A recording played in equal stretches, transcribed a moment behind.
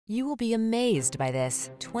You will be amazed by this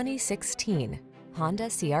 2016 Honda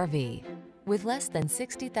CR-V. With less than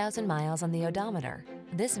 60,000 miles on the odometer,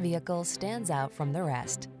 this vehicle stands out from the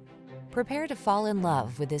rest. Prepare to fall in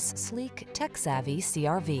love with this sleek, tech-savvy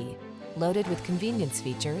CR-V. Loaded with convenience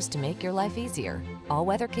features to make your life easier,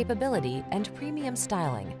 all-weather capability, and premium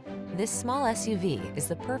styling, this small SUV is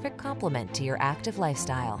the perfect complement to your active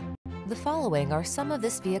lifestyle. The following are some of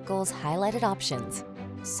this vehicle's highlighted options: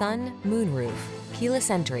 sun, moonroof,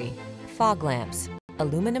 keyless entry, fog lamps,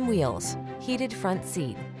 aluminum wheels, heated front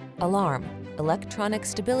seat, alarm, electronic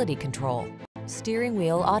stability control, steering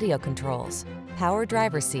wheel audio controls, power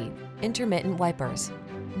driver seat, intermittent wipers.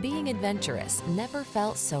 Being adventurous never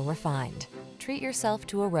felt so refined. Treat yourself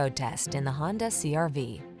to a road test in the Honda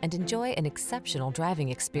CR-V and enjoy an exceptional driving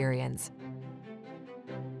experience.